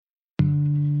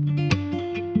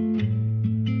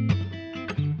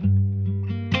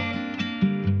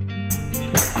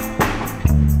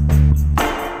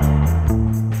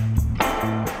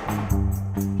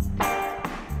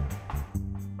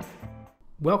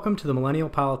Welcome to the Millennial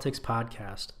Politics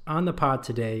Podcast. On the pod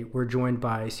today, we're joined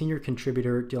by senior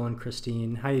contributor Dylan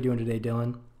Christine. How are you doing today,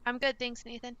 Dylan? I'm good, thanks,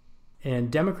 Nathan.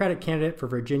 And Democratic candidate for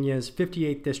Virginia's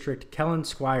 58th District, Kellen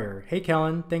Squire. Hey,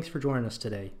 Kellen, thanks for joining us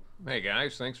today. Hey,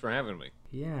 guys, thanks for having me.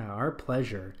 Yeah, our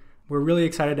pleasure. We're really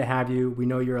excited to have you. We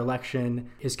know your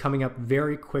election is coming up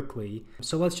very quickly.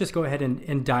 So let's just go ahead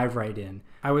and dive right in.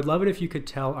 I would love it if you could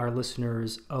tell our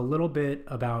listeners a little bit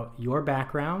about your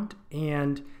background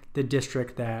and the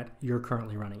district that you're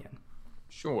currently running in.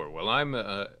 Sure. Well, I'm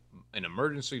an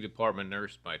emergency department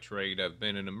nurse by trade. I've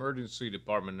been an emergency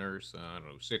department nurse,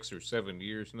 6 or 7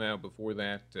 years now. Before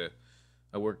that,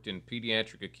 I worked in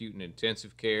pediatric acute and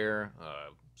intensive care,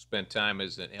 spent time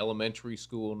as an elementary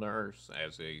school nurse,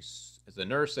 as a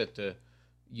nurse at the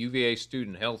UVA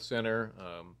Student Health Center,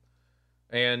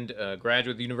 and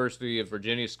graduate of the University of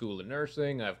Virginia School of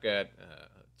Nursing. I've got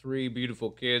 3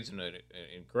 beautiful kids and an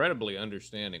incredibly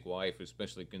understanding wife,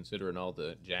 especially considering all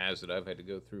the jazz that I've had to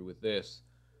go through with this.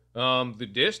 The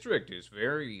district is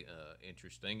very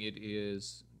interesting. It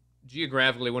is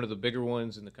geographically one of the bigger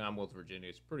ones in the Commonwealth of Virginia.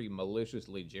 It's pretty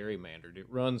maliciously gerrymandered. It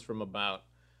runs from about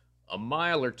a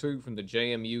mile or two from the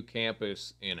JMU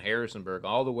campus in Harrisonburg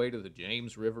all the way to the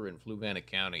James River in Fluvanna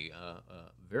County,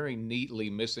 very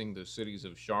neatly missing the cities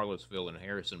of Charlottesville and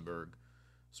Harrisonburg.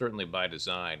 Certainly by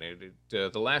design. The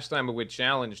last time we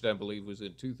challenged, I believe, was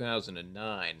in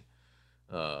 2009,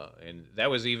 and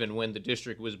that was even when the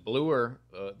district was bluer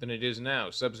than it is now.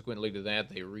 Subsequently to that,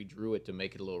 they redrew it to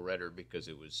make it a little redder because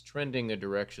it was trending a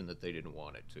direction that they didn't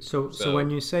want it to. So when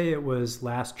you say it was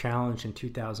last challenged in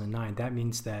 2009, that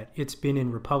means that it's been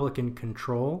in Republican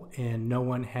control and no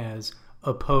one has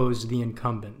opposed the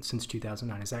incumbent since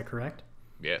 2009. Is that correct?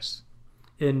 Yes.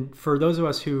 And for those of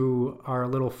us who are a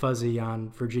little fuzzy on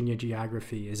Virginia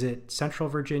geography, is it Central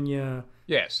Virginia?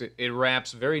 Yes, it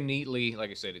wraps very neatly.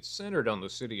 Like I said, it's centered on the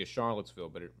city of Charlottesville,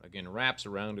 but it, again, wraps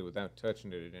around it without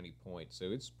touching it at any point. So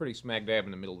it's pretty smack dab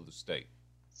in the middle of the state.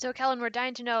 So, Kellen, we're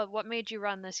dying to know what made you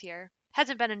run this year.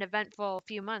 Hasn't been an eventful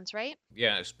few months, right?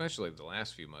 Yeah, especially the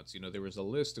last few months. You know, there was a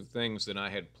list of things that I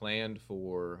had planned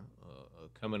for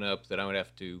coming up that I would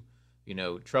have to,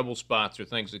 trouble spots or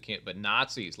things that can't, but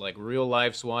Nazis, like real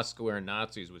life swastika wearing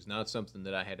Nazis, was not something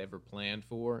that I had ever planned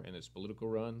for in this political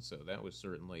run. So that was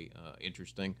certainly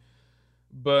interesting.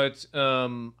 But I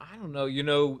don't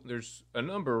know, there's a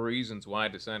number of reasons why I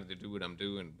decided to do what I'm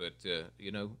doing. But,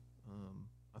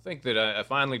 I think that I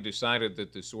finally decided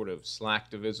that the sort of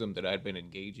slacktivism that I'd been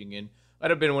engaging in,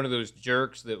 I'd have been one of those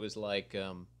jerks that was like,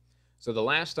 so the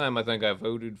last time I think I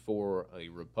voted for a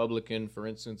Republican, for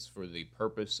instance, for the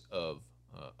purpose of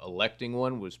electing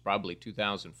one was probably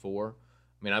 2004. I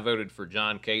mean, I voted for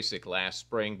John Kasich last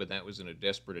spring, but that was in a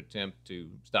desperate attempt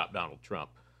to stop Donald Trump.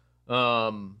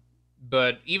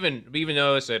 But even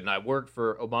though I said, and I worked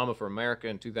for Obama for America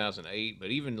in 2008, but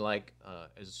even like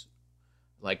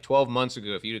 12 months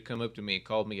ago, if you'd have come up to me and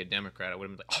called me a Democrat, I would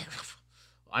have been like, oh,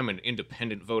 I'm an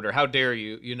independent voter. How dare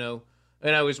you,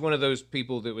 And I was one of those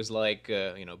people that was like,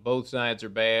 both sides are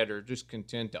bad or just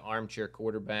content to armchair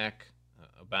quarterback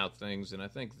about things. And I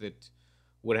think that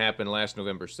what happened last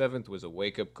November 7th was a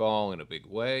wake-up call in a big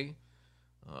way.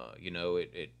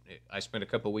 I spent a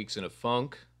couple weeks in a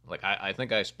funk. Like, I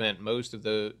think I spent most of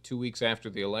the 2 weeks after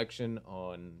the election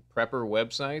on prepper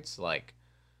websites, like,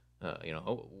 I'm going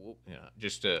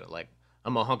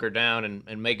to hunker down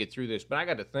and make it through this. But I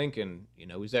got to thinking,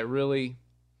 is that really...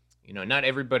 not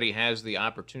everybody has the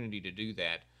opportunity to do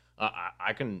that.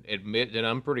 I can admit that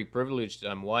I'm pretty privileged.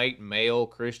 I'm white, male,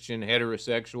 Christian,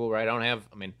 heterosexual, right?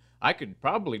 I could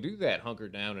probably do that, hunker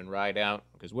down and ride out,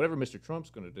 because whatever Mr.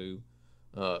 Trump's going to do...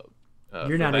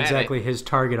 You're not exactly his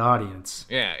target audience.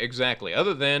 Yeah, exactly.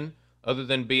 Other than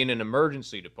being an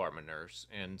emergency department nurse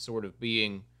and sort of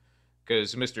being...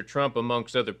 Because Mr. Trump,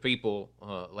 amongst other people,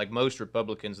 like most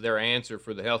Republicans, their answer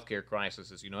for the healthcare crisis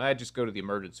is, I just go to the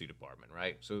emergency department,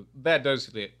 right? So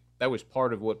that was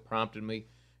part of what prompted me,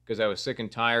 because I was sick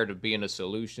and tired of being a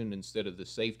solution instead of the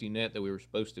safety net that we were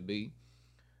supposed to be.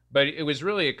 But it was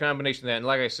really a combination of that, and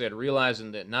like I said,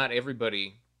 realizing that not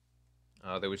everybody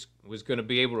that was going to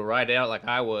be able to ride it out like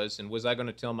I was, and was I going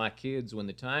to tell my kids when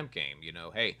the time came,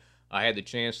 hey, I had the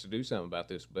chance to do something about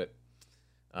this, but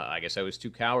I guess I was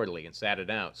too cowardly and sat it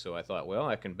out. So I thought, well,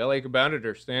 I can bellyache about it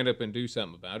or stand up and do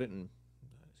something about it. And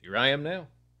here I am now.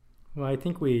 Well, I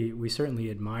think we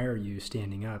certainly admire you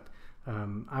standing up.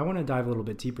 I want to dive a little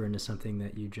bit deeper into something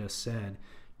that you just said.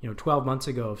 12 months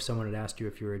ago, if someone had asked you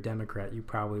if you were a Democrat, you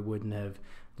probably wouldn't have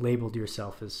labeled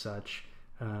yourself as such.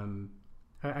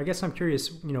 I guess I'm curious,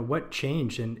 what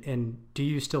changed? And do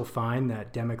you still find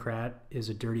that Democrat is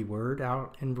a dirty word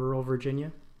out in rural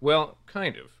Virginia? Well,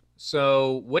 kind of.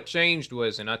 So what changed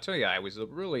was, and I tell you, I was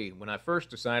really when I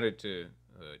first decided to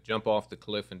jump off the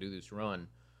cliff and do this run.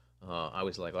 I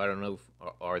was like, I don't know,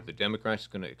 if, are the Democrats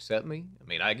going to accept me? I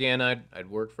mean, again, I'd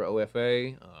worked for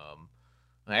OFA.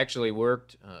 I actually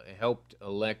worked, helped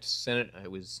elect Senate. It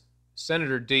was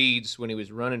Senator Deeds when he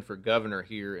was running for governor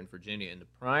here in Virginia in the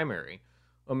primary.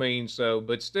 I mean, so,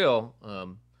 but still,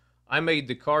 I made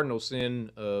the cardinal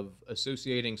sin of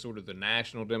associating sort of the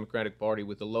National Democratic Party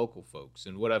with the local folks.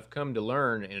 And what I've come to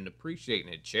learn and appreciate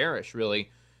and cherish really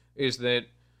is that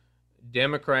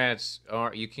Democrats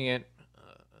are, you can't,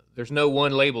 there's no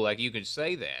one label like you can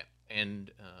say that. And,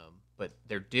 but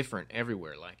they're different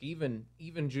everywhere. Like even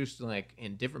just like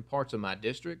in different parts of my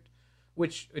district,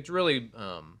 which it's really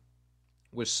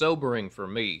was sobering for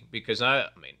me because I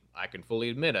mean, I can fully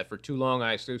admit it. For too long,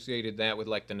 I associated that with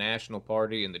like the National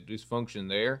Party and the dysfunction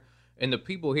there. And the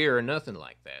people here are nothing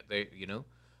like that. They,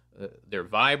 they're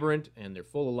vibrant and they're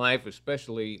full of life,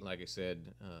 especially, like I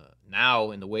said,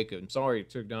 now in the wake of, I'm sorry it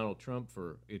took Donald Trump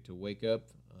for it to wake up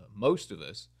most of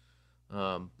us.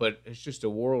 But it's just a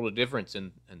world of difference.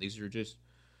 And these are just,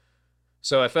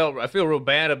 so I feel real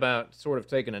bad about sort of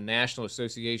taking a national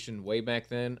association way back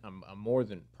then. I'm more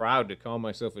than proud to call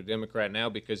myself a Democrat now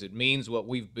because it means what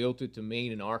we've built it to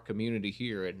mean in our community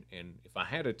here. And if I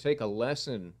had to take a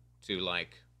lesson to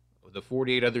like the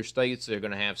 48 other states that are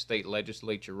going to have state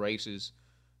legislature races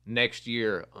next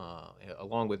year,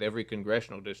 along with every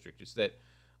congressional district, is that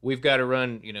we've got to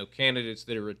run, candidates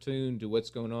that are attuned to what's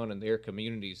going on in their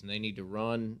communities, and they need to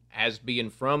run as being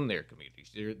from their communities.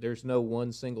 There's no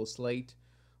one single slate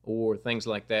or things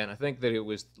like that. And I think that it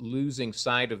was losing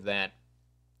sight of that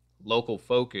local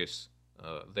focus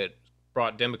that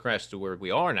brought Democrats to where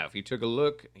we are now. If you took a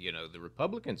look, the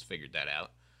Republicans figured that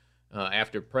out.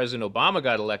 After President Obama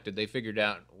got elected, they figured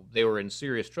out they were in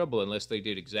serious trouble unless they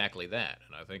did exactly that.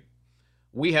 And I think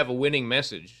we have a winning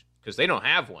message because they don't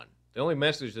have one. The only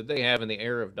message that they have in the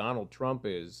era of Donald Trump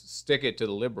is stick it to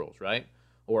the liberals, right?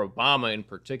 Or Obama in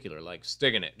particular, like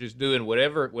sticking it, just doing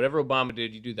whatever Obama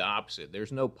did, you do the opposite.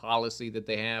 There's no policy that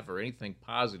they have or anything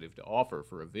positive to offer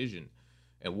for a vision.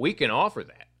 And we can offer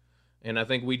that. And I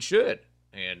think we should.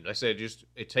 And I said, just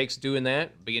it takes doing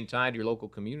that, being tied to your local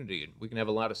community, and we can have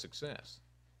a lot of success.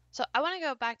 So I want to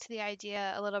go back to the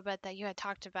idea a little bit that you had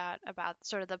talked about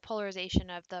sort of the polarization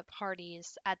of the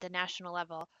parties at the national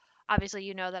level. Obviously,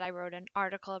 you know that I wrote an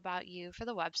article about you for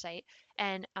the website,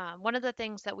 and one of the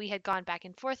things that we had gone back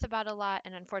and forth about a lot,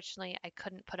 and unfortunately I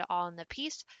couldn't put it all in the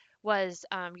piece, was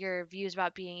your views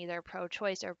about being either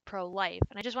pro-choice or pro-life.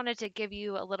 And I just wanted to give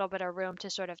you a little bit of room to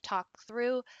sort of talk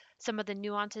through some of the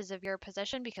nuances of your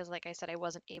position because, like I said, I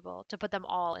wasn't able to put them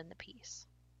all in the piece.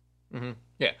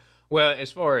 Yeah. Well,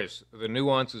 as far as the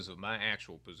nuances of my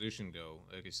actual position go,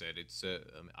 like I said, it's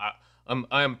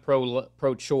I'm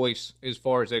pro-choice as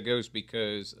far as that goes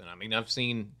because, and I mean, I've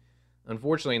seen,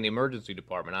 unfortunately, in the emergency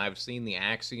department, I've seen the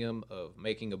axiom of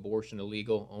making abortion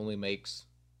illegal only makes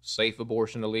safe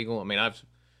abortion illegal. I mean,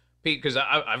 because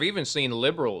I've even seen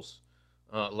liberals,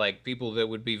 like people that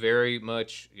would be very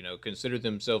much, consider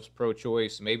themselves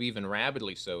pro-choice, maybe even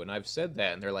rabidly so, and I've said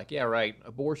that, and they're like, yeah, right,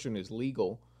 abortion is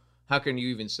legal. How can you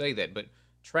even say that? But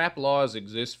TRAP laws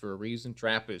exist for a reason.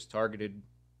 TRAP is targeted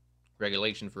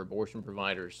regulation for abortion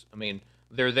providers. I mean,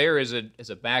 they're there as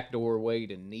a backdoor way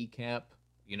to kneecap,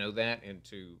 that, and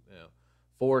to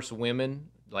force women,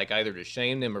 like either to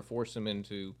shame them or force them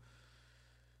into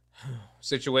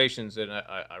situations that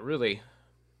I really,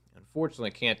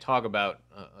 unfortunately, can't talk about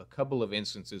a couple of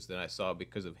instances that I saw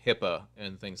because of HIPAA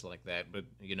and things like that. But,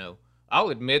 I'll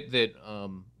admit that,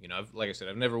 like I said,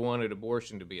 I've never wanted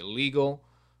abortion to be illegal,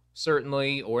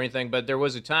 certainly, or anything. But there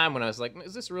was a time when I was like,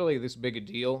 is this really this big a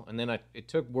deal? And then it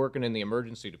took working in the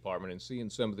emergency department and seeing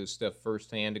some of this stuff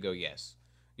firsthand to go, yes,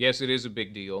 it is a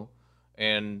big deal.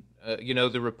 And,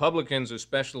 the Republicans,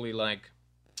 especially like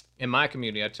in my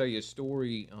community, I tell you a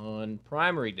story on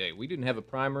primary day. We didn't have a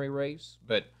primary race,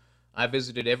 but I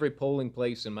visited every polling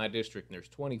place in my district, and there's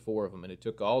 24 of them, and it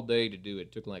took all day to do it.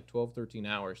 It took like 12, 13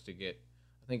 hours to get,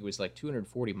 I think it was like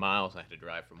 240 miles I had to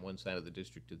drive from one side of the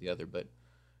district to the other. But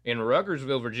in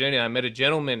Ruggersville, Virginia, I met a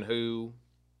gentleman who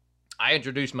I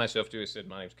introduced myself to. I said,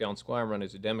 my name's Kellen Squire, I run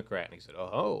as a Democrat. And he said,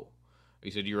 oh.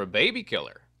 He said, you're a baby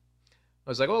killer. I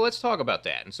was like, well, let's talk about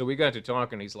that. And so we got to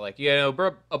talking. He's like,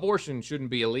 abortion shouldn't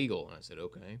be illegal. And I said,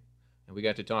 okay. And we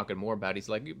got to talking more about it. He's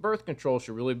like, birth control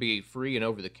should really be free and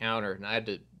over the counter. And I had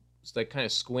to kind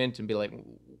of squint and be like,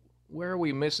 where are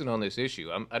we missing on this issue?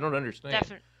 I don't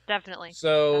understand. Definitely.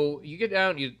 So Definitely. you get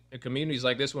out in communities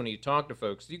like this one, and you talk to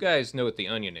folks. You guys know what the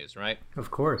Onion is, right?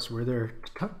 Of course, we're their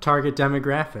target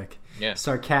demographic. Yeah,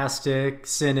 Sarcastic,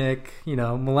 cynic,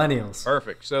 millennials.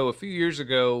 perfect. So a few years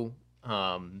ago,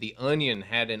 the Onion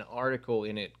had an article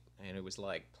in it, and it was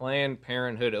like Planned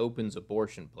Parenthood opens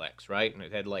abortion plex, right? And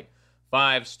it had like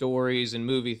 5 stories in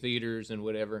movie theaters and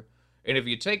whatever. And if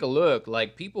you take a look,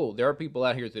 like people, there are people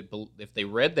out here that, if they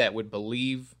read that, would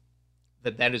believe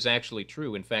that that is actually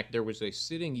true. In fact, there was a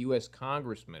sitting U.S.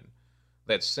 congressman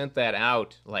that sent that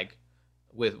out, like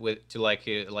with to like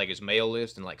his mail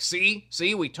list, and like, see,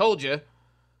 we told you.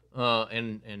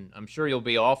 And I'm sure you'll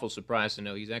be awful surprised to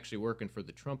know he's actually working for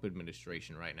the Trump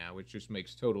administration right now, which just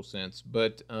makes total sense.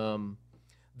 But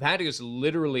that is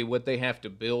literally what they have to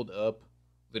build up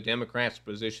the Democrats'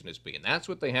 position as being. That's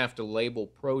what they have to label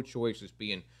pro-choice as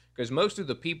being. Because most of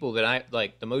the people that I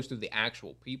like, most of the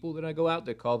actual people that I go out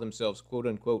that call themselves "quote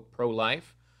unquote"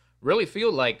 pro-life, really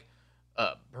feel like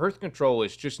birth control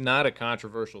is just not a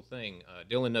controversial thing.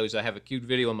 Dylan knows I have a cute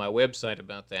video on my website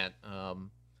about that.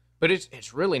 But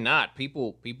it's really not.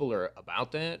 People are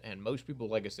about that, and most people,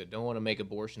 like I said, don't want to make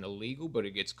abortion illegal. But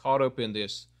it gets caught up in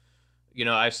this.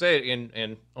 I say it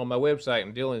in on my website,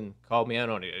 and Dylan called me out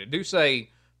on it. I do say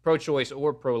pro-choice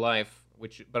or pro-life,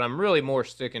 but I'm really more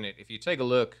sticking it. If you take a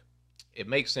look, it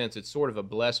makes sense. It's sort of a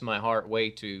bless my heart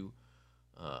way to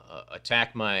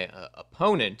attack my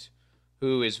opponent,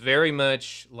 who is very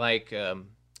much like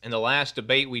in the last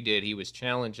debate we did, he was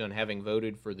challenged on having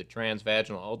voted for the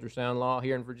transvaginal ultrasound law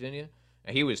here in Virginia,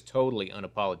 and he was totally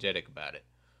unapologetic about it.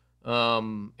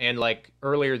 And like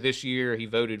earlier this year, he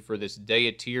voted for this Day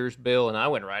of Tears bill, and I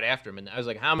went right after him, and I was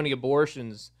like, "How many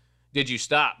abortions did you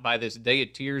stop by this Day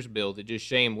of Tears bill that just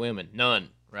shamed women? None,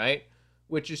 right?"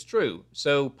 Which is true.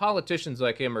 So politicians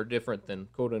like him are different than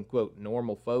quote unquote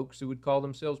normal folks who would call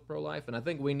themselves pro-life, and I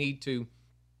think we need to,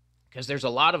 because there's a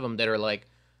lot of them that are like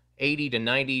 80 to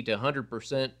 90 to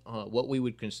 100% what we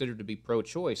would consider to be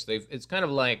pro-choice. It's kind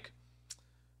of like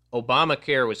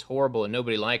Obamacare was horrible and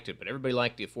nobody liked it, but everybody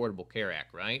liked the Affordable Care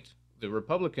Act, right? The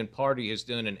Republican Party has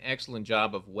done an excellent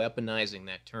job of weaponizing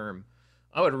that term.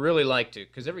 I would really like to,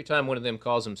 because every time one of them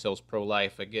calls themselves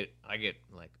pro-life, I get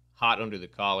like hot under the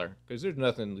collar, because there's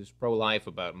nothing that's pro-life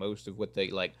about most of what they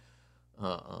like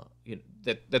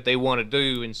that they want to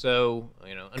do. And so,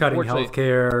 Cutting unfortunately,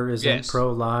 healthcare isn't yes,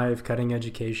 pro-life. Cutting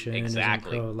education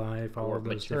exactly, isn't pro-life. All or of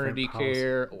those maternity different policies.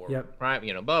 care, or Yep.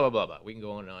 private, blah blah blah blah. We can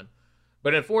go on and on.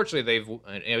 But unfortunately,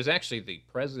 it was actually the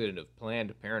president of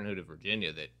Planned Parenthood of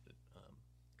Virginia that,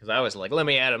 because I was like, let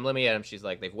me at him. She's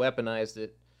like, they've weaponized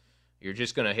it. You're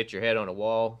just gonna hit your head on a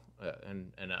wall,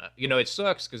 and it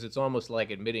sucks because it's almost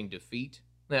like admitting defeat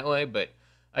that way. But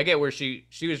I get where she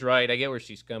was right. I get where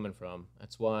she's coming from.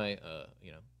 That's why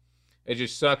it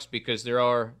just sucks, because there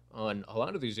are, on a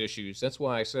lot of these issues. That's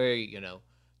why I say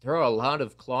there are a lot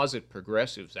of closet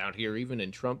progressives out here, even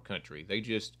in Trump country.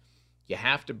 You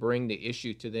have to bring the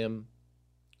issue to them,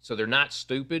 so they're not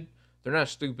stupid. They're not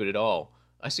stupid at all.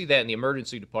 I see that in the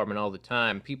emergency department all the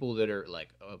time. People that are like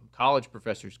college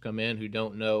professors come in who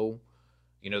don't know,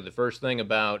 the first thing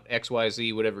about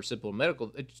XYZ, whatever, simple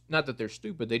medical. It's not that they're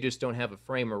stupid. They just don't have a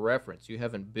frame of reference. You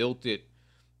haven't built it,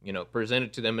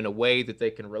 presented to them in a way that they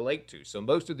can relate to. So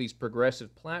most of these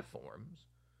progressive platforms,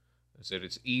 I said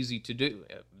it's easy to do.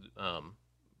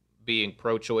 Being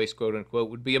pro-choice, quote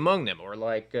unquote, would be among them, or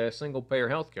like single-payer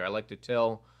healthcare. I like to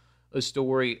tell a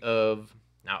story of,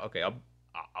 now, okay,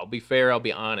 I'll be fair, I'll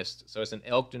be honest. So it's in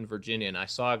Elkton, Virginia, and I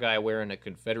saw a guy wearing a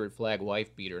Confederate flag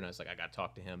wife beater, and I was like, I got to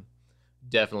talk to him.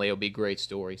 Definitely, it'll be a great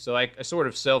story. So I sort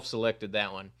of self-selected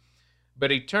that one. But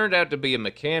he turned out to be a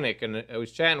mechanic, and I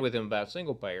was chatting with him about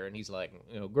single-payer, and he's like,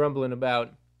 grumbling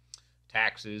about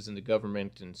taxes and the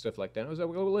government and stuff like that. I was like,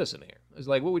 well, listen here. I was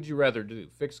like, what would you rather do?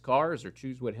 Fix cars or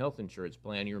choose what health insurance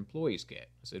plan your employees get?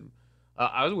 I said,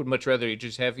 I would much rather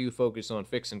just have you focus on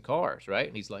fixing cars, right?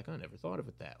 And he's like, I never thought of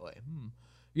it that way.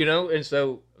 And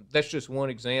so that's just one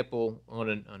example on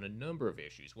a number of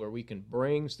issues where we can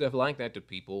bring stuff like that to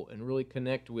people and really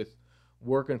connect with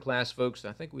working class folks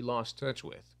I think we lost touch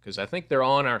with, because I think they're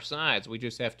on our sides. We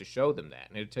just have to show them that,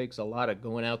 and it takes a lot of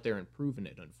going out there and proving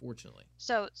it, unfortunately.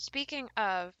 So speaking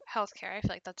of healthcare, I feel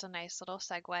like that's a nice little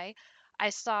segue.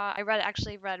 I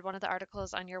read one of the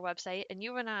articles on your website, and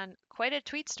you went on quite a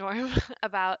tweet storm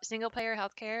about single-payer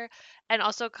healthcare, and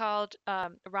also called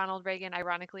Ronald Reagan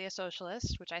ironically a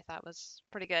socialist, which I thought was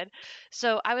pretty good.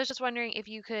 So I was just wondering if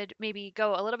you could maybe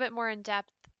go a little bit more in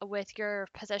depth with your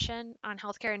position on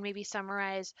healthcare, and maybe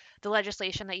summarize the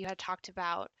legislation that you had talked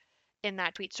about in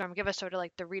that tweet storm. Give us sort of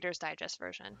like the Reader's Digest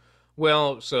version.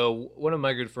 Well, so one of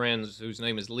my good friends, whose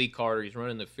name is Lee Carter, he's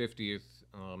running the 50th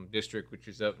district, which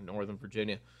is up in Northern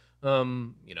Virginia.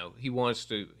 He wants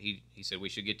to. He said we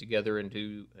should get together and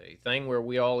do a thing where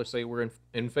we all say we're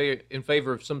in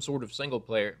favor of some sort of single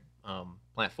player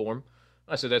platform.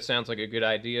 I said that sounds like a good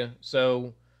idea.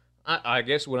 So I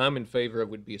guess what I'm in favor of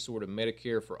would be a sort of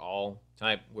Medicare for all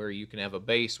type, where you can have a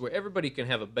base, where everybody can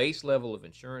have a base level of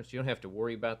insurance. You don't have to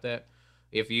worry about that.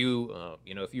 If you,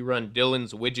 if you run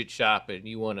Dylan's Widget Shop and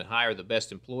you want to hire the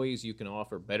best employees, you can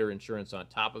offer better insurance on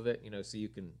top of it, so you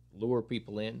can lure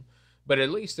people in. But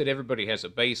at least that everybody has a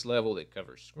base level that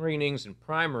covers screenings and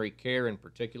primary care in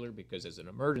particular, because as an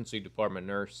emergency department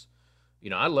nurse,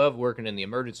 I love working in the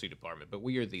emergency department, but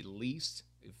we are the least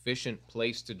efficient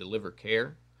place to deliver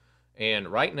care. And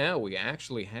right now, we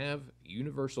actually have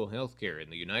universal health care in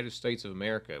the United States of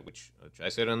America, which I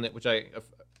said on that, which I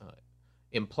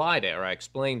implied or I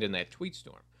explained in that tweet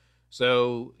storm.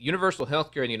 So, universal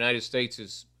health care in the United States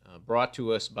is brought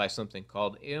to us by something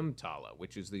called EMTALA,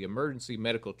 which is the Emergency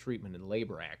Medical Treatment and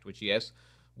Labor Act, which, yes,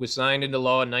 was signed into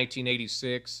law in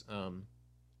 1986.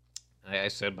 I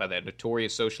said by that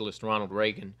notorious socialist Ronald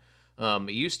Reagan.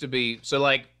 It used to be, so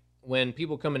like, when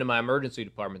people come into my emergency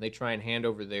department, they try and hand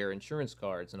over their insurance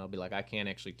cards, and I'll be like, I can't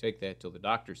actually take that till the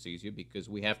doctor sees you, because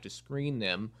we have to screen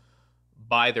them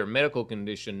by their medical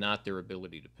condition, not their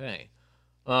ability to pay,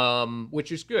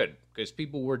 which is good, because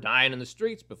people were dying in the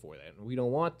streets before that, and we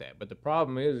don't want that. But the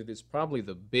problem is, it is probably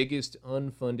the biggest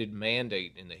unfunded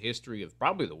mandate in the history of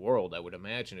probably the world, I would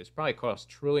imagine. It's probably cost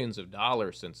trillions of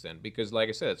dollars since then, because like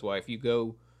I said, that's why if you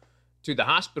go to the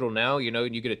hospital now,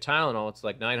 and you get a Tylenol, it's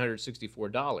like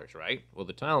 $964, right? Well,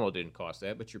 the Tylenol didn't cost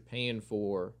that, but you're paying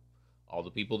for all the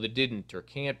people that didn't or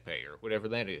can't pay or whatever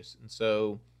that is. And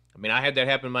so, I had that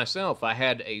happen myself. I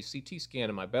had a CT scan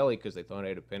in my belly because they thought I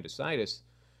had appendicitis,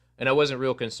 and I wasn't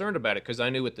real concerned about it because I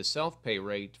knew what the self-pay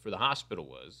rate for the hospital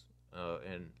was.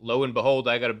 And lo and behold,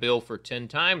 I got a bill for 10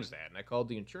 times that. And I called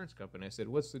the insurance company. I said,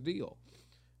 what's the deal?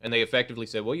 And they effectively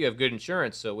said, well, you have good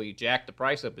insurance, so we jacked the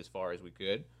price up as far as we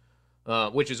could.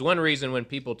 Which is one reason when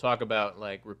people talk about,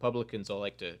 like, Republicans all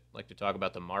like to talk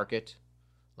about the market,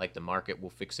 like the market will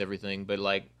fix everything, but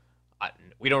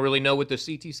we don't really know what the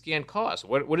CT scan costs.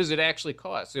 What does it actually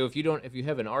cost? So if you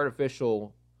have an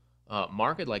artificial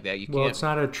market like that, you can't. Well, it's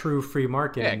not a true free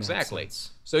market. Yeah, exactly.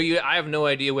 So I have no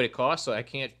idea what it costs, so I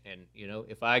can't. And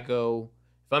if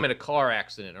I'm in a car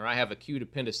accident or I have acute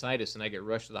appendicitis and I get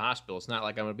rushed to the hospital, it's not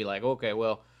like I'm gonna be like, okay,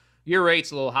 well, your rate's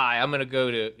a little high, I'm going to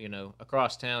go to,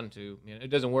 across town to,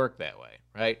 it doesn't work that way,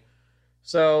 right?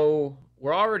 So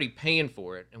we're already paying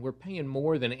for it, and we're paying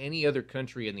more than any other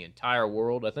country in the entire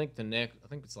world. I think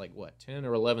it's like, what, 10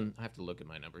 or 11, I have to look at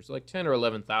my numbers, like $10,000 or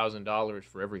 $11,000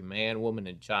 for every man, woman,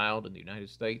 and child in the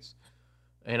United States.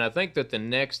 And I think that the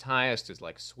next highest is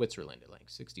like Switzerland at like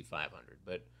 $6,500,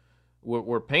 but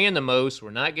we're paying the most. We're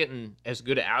not getting as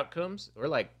good outcomes. We're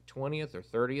like 20th or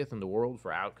 30th in the world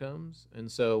for outcomes.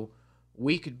 And so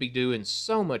we could be doing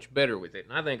so much better with it.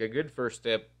 And I think a good first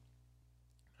step,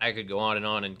 I could go on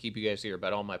and keep you guys here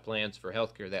about all my plans for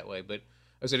healthcare that way. But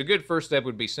I said a good first step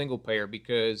would be single payer,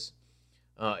 because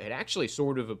it actually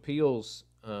sort of appeals,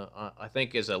 I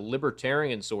think, as a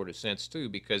libertarian sort of sense too.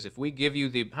 Because if we give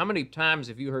you how many times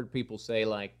have you heard people say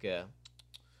like,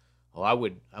 I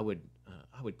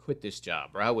would quit this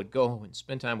job, or I would go and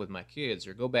spend time with my kids,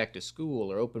 or go back to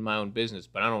school, or open my own business,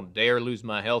 but I don't dare lose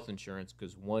my health insurance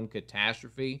because one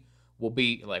catastrophe will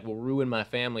ruin my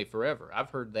family forever. I've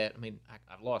heard that.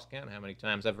 I've lost count of how many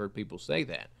times I've heard people say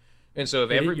that. And so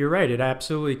you're right. It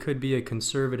absolutely could be a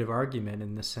conservative argument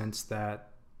in the sense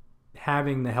that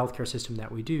having the healthcare system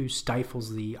that we do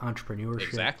stifles the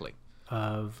entrepreneurship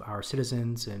of our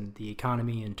citizens and the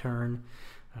economy in turn.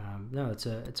 No, it's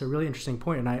a really interesting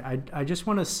point, and I just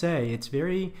want to say it's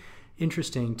very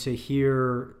interesting to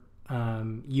hear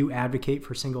you advocate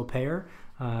for single payer,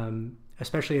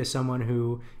 especially as someone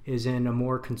who is in a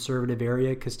more conservative area,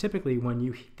 because typically when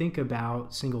you think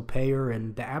about single payer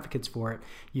and the advocates for it,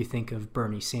 you think of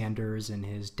Bernie Sanders and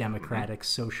his democratic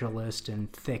socialist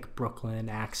and thick Brooklyn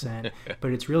accent,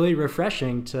 but it's really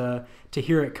refreshing to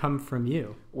hear it come from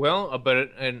you. Well,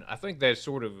 and I think that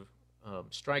sort of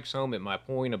strikes home at my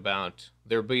point about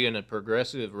there being a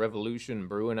progressive revolution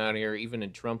brewing out here, even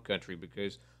in Trump country,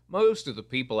 because most of the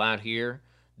people out here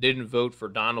didn't vote for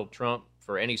Donald Trump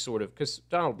for any sort of, because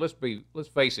let's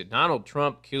face it, Donald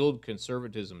Trump killed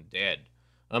conservatism dead.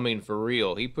 For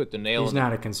real, he put the nail. He's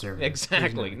not a conservative.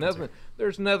 Exactly.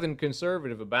 There's nothing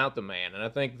conservative about the man, and I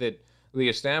think that the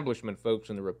establishment folks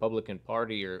in the Republican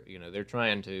Party are, they're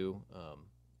trying to.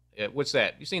 What's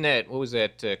that? You seen that? What was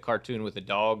that cartoon with the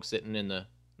dog sitting in the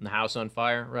house on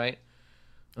fire, right?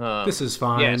 This is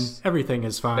fine. Yes, everything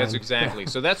is fine. that's exactly.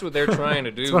 So that's what they're trying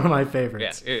to do. It's one of my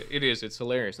favorites. Yeah, it is. It's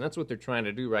hilarious, and that's what they're trying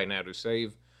to do right now to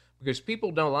save, because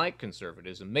people don't like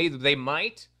conservatism. They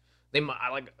might.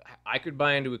 Like, I could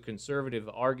buy into a conservative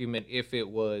argument if it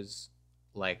was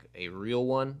like a real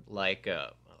one, like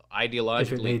ideologically.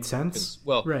 If it made sense,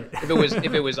 right?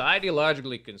 if it was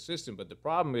ideologically consistent. But the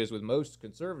problem is with most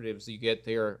conservatives, you get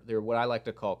they're what I like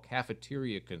to call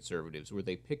cafeteria conservatives, where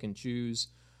they pick and choose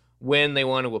when they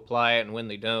want to apply it and when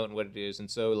they don't, and what it is.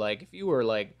 And so, like, if you were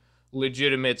like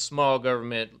legitimate small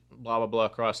government, blah blah blah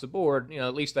across the board,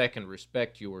 at least I can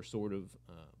respect your sort of.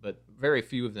 But very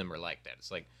few of them are like that.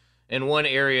 It's like, in one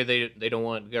area they don't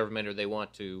want government, or they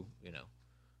want to,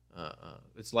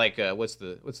 it's like what's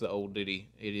the old ditty?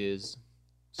 It is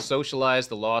socialize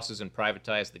the losses and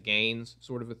privatize the gains,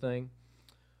 sort of a thing,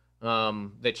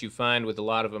 that you find with a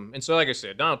lot of them. And so, like I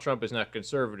said, Donald Trump is not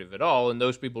conservative at all, and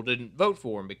those people didn't vote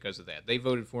for him because of that. They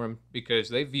voted for him because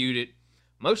they viewed it.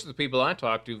 Most of the people I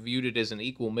talked to viewed it as an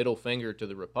equal middle finger to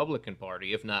the Republican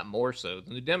Party, if not more so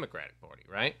than the Democratic Party,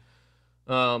 right?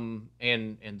 And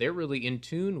they're really in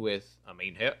tune with,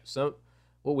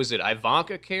 what was it,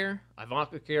 Ivanka Care?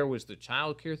 Ivanka Care was the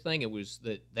child care thing. It was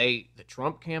that the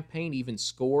Trump campaign even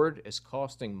scored as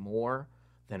costing more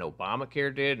than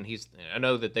Obamacare did. And I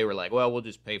know that they were like, well, we'll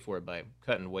just pay for it by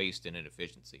cutting waste and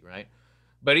inefficiency, right?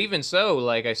 But even so,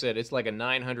 like I said, it's like a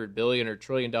 $900 billion or $1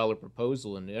 trillion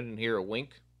proposal, and I didn't hear a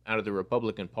wink out of the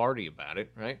Republican Party about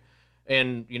it, right?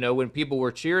 And, when people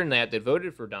were cheering that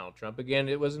voted for Donald Trump, again,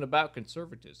 it wasn't about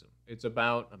conservatism. It's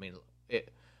about,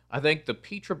 I think the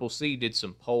PCCC did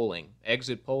some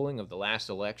exit polling of the last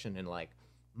election, and like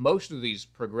most of these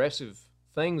progressive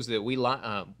things that we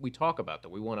talk about, that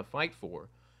we want to fight for,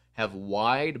 have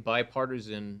wide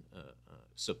bipartisan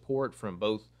support from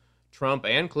both Trump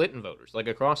and Clinton voters, like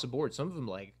across the board. Some of them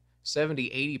like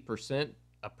 70, 80%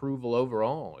 approval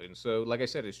overall. And so, like I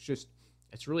said,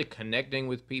 it's really connecting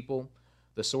with people.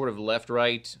 The sort of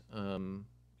left-right,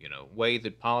 way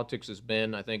that politics has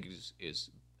been, I think,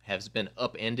 has been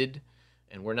upended,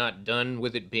 and we're not done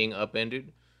with it being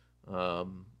upended.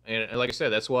 And like I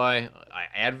said, that's why I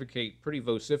advocate pretty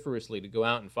vociferously to go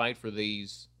out and fight for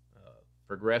these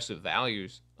progressive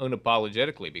values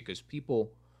unapologetically, because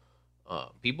people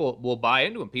will buy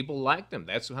into them. People like them.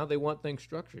 That's how they want things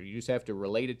structured. You just have to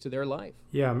relate it to their life.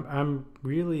 Yeah, I'm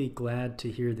really glad to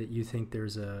hear that you think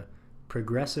there's a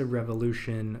progressive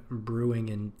revolution brewing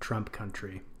in Trump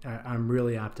country. I'm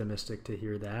really optimistic to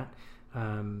hear that.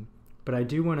 But I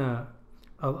do want to,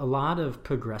 a lot of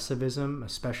progressivism,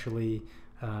 especially,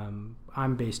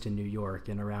 I'm based in New York,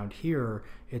 and around here,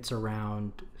 it's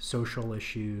around social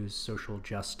issues, social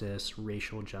justice,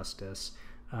 racial justice.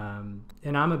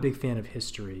 And I'm a big fan of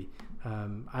history.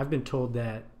 I've been told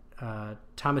that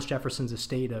Thomas Jefferson's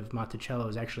estate of Monticello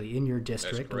is actually in your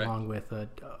district, along with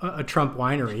a Trump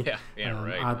winery,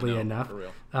 right. Oddly enough. For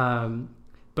real.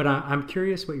 But I'm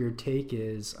curious what your take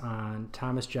is on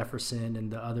Thomas Jefferson and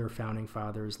the other founding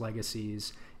fathers'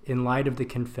 legacies in light of the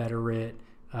Confederate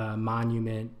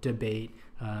monument debate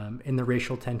and the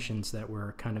racial tensions that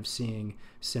we're kind of seeing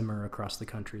simmer across the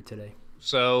country today.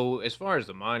 So as far as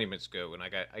the monuments go, and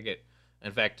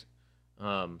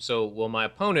my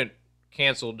opponent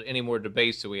canceled any more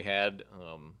debates that we had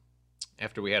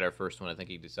after we had our first one. I think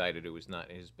he decided it was not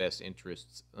in his best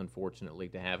interests, unfortunately,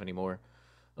 to have any more.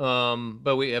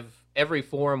 But we have every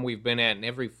forum we've been at, and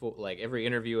every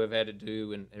interview I've had to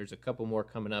do, and there's a couple more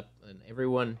coming up, and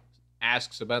everyone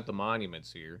asks about the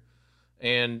monuments here.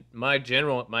 And my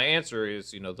answer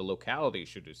is, the locality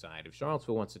should decide. If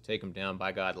Charlottesville wants to take them down,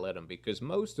 by God, let them, because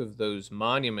most of those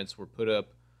monuments were put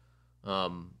up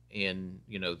in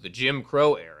the Jim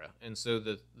Crow era, and so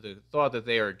the thought that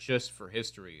they are just for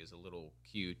history is a little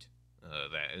cute,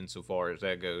 that insofar as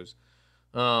that goes.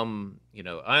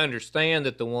 I understand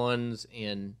that the ones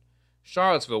in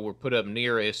Charlottesville were put up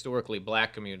near a historically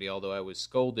black community, although I was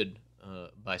scolded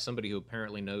by somebody who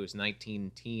apparently knows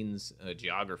 19 teens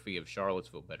geography of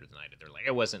Charlottesville better than I did. They're like,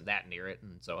 it wasn't that near it,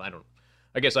 and so I don't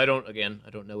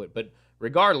know it. But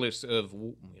regardless of,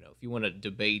 if you want to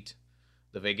debate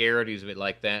the vagaries of it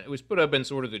like that, it was put up in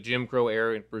sort of the Jim Crow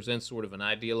era and presents sort of an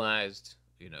idealized,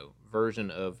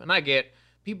 version of, and I get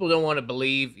people don't want to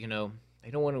believe, they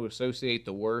don't want to associate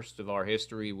the worst of our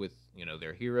history with,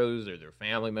 their heroes or their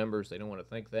family members. They don't want to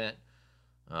think that.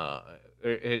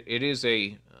 It is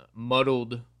a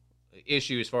muddled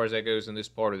issue as far as that goes in this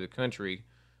part of the country.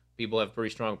 People have pretty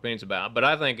strong opinions about it. But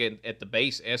I think at the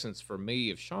base essence for me,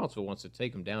 if Charlottesville wants to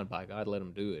take them down, by God, let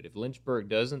them do it. If Lynchburg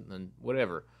doesn't, then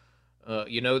whatever.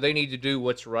 They need to do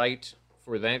what's right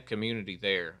for that community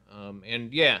there.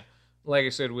 like I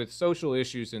said, with social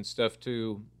issues and stuff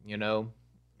too,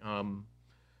 um,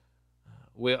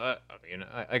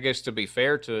 I guess to be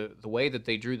fair to the way that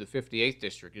they drew the 58th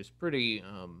district is pretty.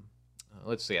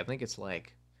 Let's see, I think it's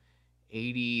like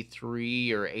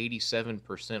 83 or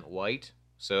 87% white.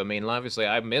 So I mean, obviously,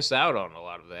 I miss out on a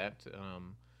lot of that.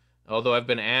 Although I've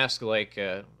been asked,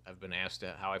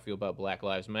 how I feel about Black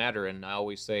Lives Matter, and I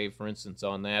always say, for instance,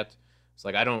 on that, it's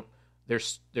like I don't.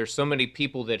 There's so many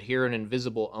people that hear an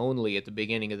invisible only at the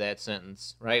beginning of that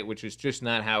sentence, right? Which is just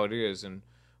not how it is, and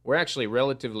we're actually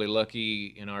relatively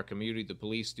lucky in our community. The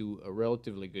police do a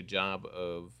relatively good job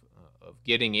of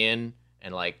getting in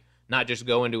and like not just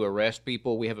going to arrest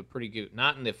people. We have a pretty good,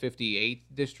 not in the 58th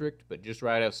district, but just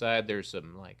right outside. There's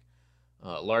some like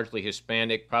largely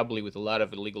Hispanic, probably with a lot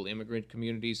of illegal immigrant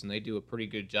communities, and they do a pretty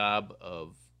good job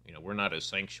of, we're not a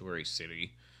sanctuary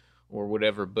city or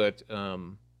whatever, but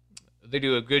they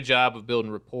do a good job of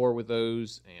building rapport with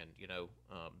those. And,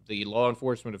 the law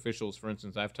enforcement officials, for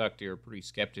instance, I've talked to, are pretty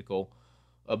skeptical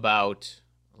about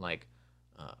like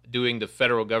doing the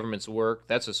federal government's work.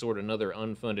 That's a sort of another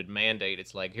unfunded mandate.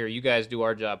 It's like, here, you guys do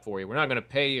our job for you. We're not going to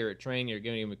pay you or train you or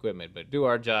give you equipment, but do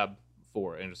our job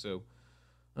for it. And so,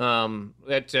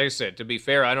 like I said, to be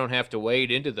fair, I don't have to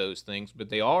wade into those things, but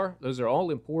those are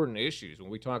all important issues. When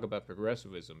we talk about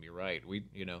progressivism, you're right.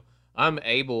 I'm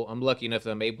lucky enough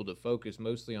that I'm able to focus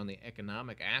mostly on the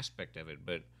economic aspect of it.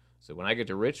 But so when I get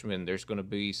to Richmond, there's going to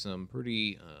be some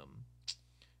pretty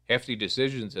hefty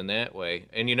decisions in that way.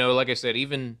 And, like I said,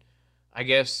 even, I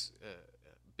guess,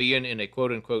 being in a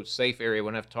quote-unquote safe area,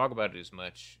 when I have to talk about it as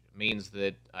much, means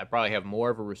that I probably have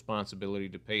more of a responsibility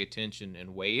to pay attention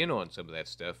and weigh in on some of that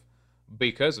stuff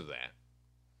because of that.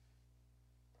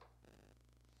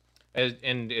 I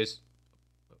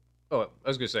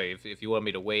was going to say, if you want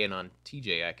me to weigh in on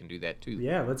TJ, I can do that too.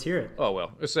 Yeah, let's hear it. Oh,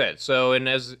 well, it's that. So, and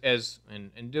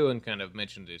Dylan kind of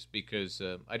mentioned this because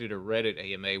I did a Reddit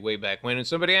AMA way back when, and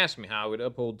somebody asked me how I would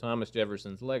uphold Thomas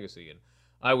Jefferson's legacy. And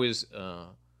I was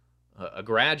a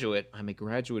graduate. I'm a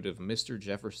graduate of Mr.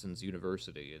 Jefferson's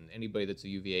University, and anybody that's a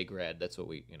UVA grad, that's what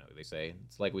they say.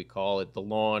 It's like we call it the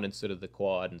lawn instead of the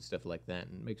quad and stuff like that,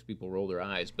 and it makes people roll their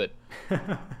eyes. But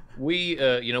we,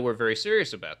 we're very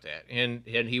serious about that. And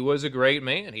he was a great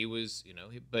man. He was,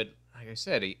 but like I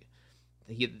said,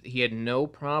 he had no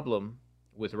problem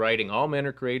with writing "All men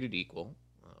are created equal."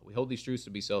 We hold these truths to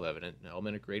be self-evident. All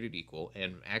men are created equal,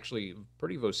 and actually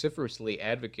pretty vociferously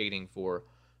advocating for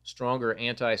stronger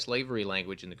anti-slavery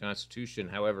language in the Constitution.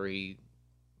 However, he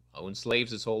owned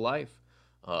slaves his whole life.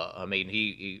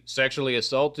 He sexually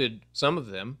assaulted some of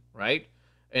them, right?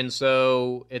 And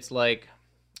so it's like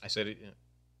I said,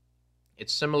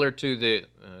 it's similar to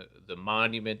the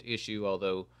monument issue.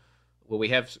 Although, we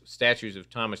have statues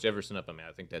of Thomas Jefferson up.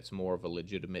 I think that's more of a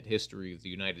legitimate history of the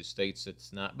United States.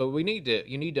 It's not, but you need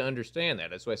to understand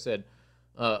that. That's why I said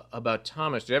about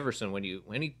Thomas Jefferson,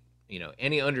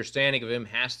 any understanding of him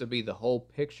has to be the whole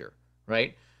picture,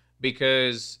 right?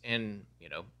 Because,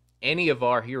 any of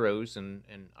our heroes and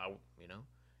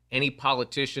any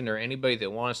politician or anybody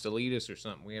that wants to lead us or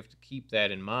something, we have to keep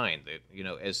that in mind. That,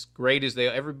 as great as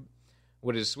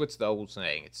what's the old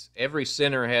saying? It's every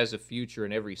sinner has a future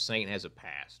and every saint has a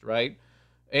past, right?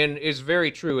 And it's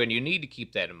very true, and you need to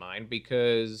keep that in mind,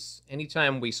 because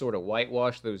anytime we sort of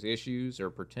whitewash those issues or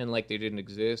pretend like they didn't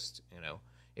exist,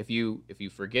 if you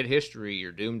forget history,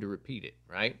 you're doomed to repeat it,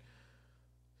 right?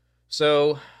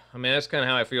 So, that's kind of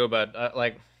how I feel about,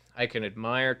 I can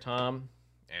admire Tom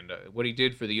and what he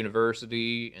did for the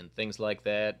university and things like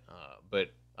that,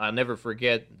 but I'll never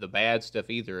forget the bad stuff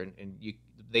either, and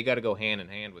they got to go hand in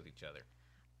hand with each other.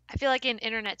 I feel like in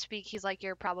internet speak, he's like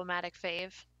your problematic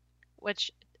fave, which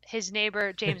his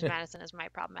neighbor, James Madison, is my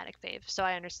problematic fave, so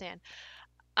I understand.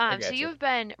 So you've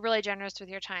been really generous with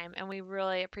your time, and we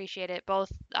really appreciate it, both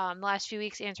the last few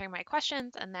weeks answering my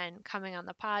questions and then coming on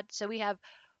the pod. So we have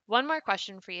one more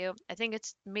question for you. I think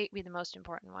it's maybe the most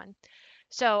important one.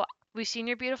 So we've seen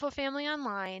your beautiful family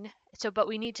online, but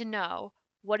we need to know,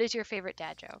 what is your favorite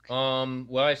dad joke?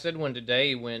 Well, I said one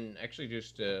today when actually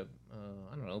just, I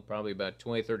don't know, probably about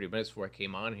 20, 30 minutes before I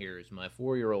came on here, is my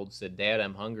 4-year-old said, "Dad,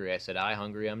 I'm hungry." I said, "I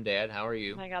hungry, I'm Dad. How are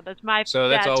you?" Oh my God, that's my so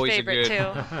dad's that's always favorite a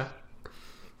good, too.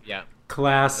 Yeah.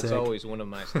 Classic. That's always one of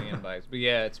my standbys. But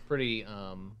yeah, it's pretty,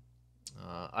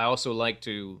 I also like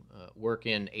to work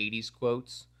in 80s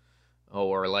quotes,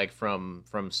 or like from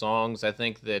songs. I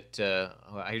think that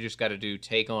I just got to do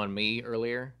 "Take on Me"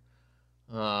 earlier.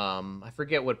 I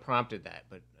forget what prompted that,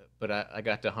 but I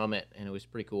got to hum it, and it was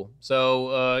pretty cool.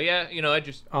 So yeah, I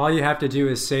just, all you have to do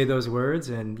is say those words,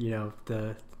 and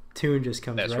the tune just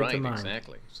comes right to mind.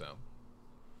 Exactly. So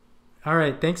All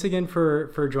right. Thanks again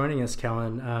for joining us,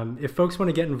 Kellen. If folks want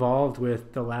to get involved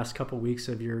with the last couple weeks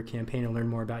of your campaign and learn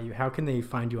more about you, how can they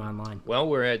find you online? Well,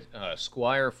 we're at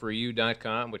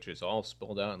squireforyou.com, which is all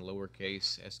spelled out in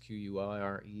lowercase,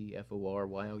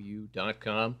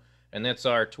 SQUIREFORYOU.com. And that's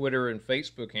our Twitter and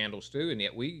Facebook handles, too. And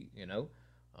yet we've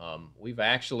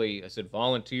actually, I said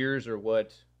volunteers are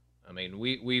what, I mean,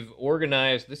 we've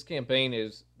organized, this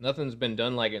campaign nothing's been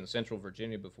done like it in Central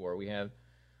Virginia before. We have,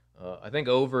 I think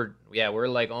we're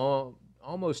like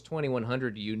almost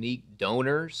 2,100 unique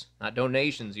donors, not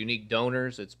donations, unique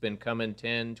donors. It's been coming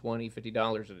 $10, $20,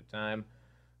 $50 at a time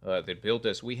that built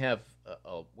us. We have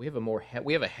a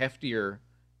heftier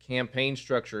campaign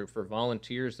structure for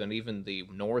volunteers than even the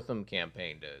Northam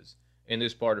campaign does in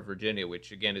this part of Virginia,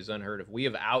 which again is unheard of. We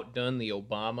have outdone the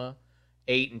Obama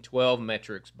 8 and 12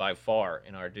 metrics by far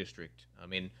in our district. I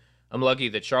mean, I'm lucky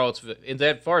that Charlottesville,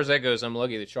 as far as that goes, I'm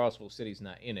lucky that Charlottesville City's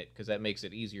not in it because that makes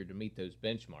it easier to meet those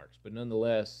benchmarks. But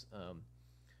nonetheless,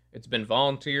 it's been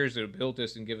volunteers that have built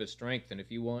us and give us strength. And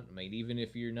if you want, I mean, even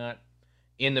if you're not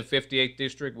in the 58th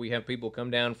district, we have people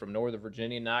come down from Northern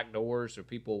Virginia, knock doors, or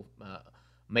people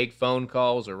make phone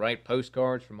calls or write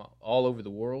postcards from all over the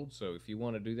world. So if you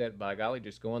want to do that, by golly,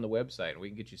 just go on the website and we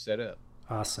can get you set up.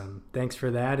 Awesome. Thanks for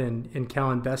that. And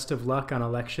Kellen, best of luck on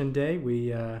Election Day.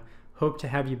 We hope to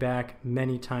have you back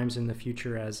many times in the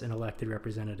future as an elected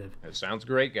representative. That sounds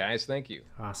great, guys. Thank you.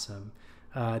 Awesome.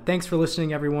 Thanks for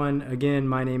listening, everyone. Again,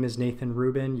 my name is Nathan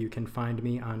Rubin. You can find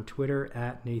me on Twitter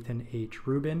at Nathan H.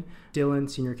 Rubin. Dylan,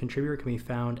 senior contributor, can be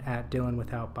found at Dylan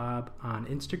Without Bob on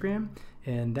Instagram.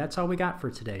 And that's all we got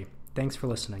for today. Thanks for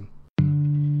listening.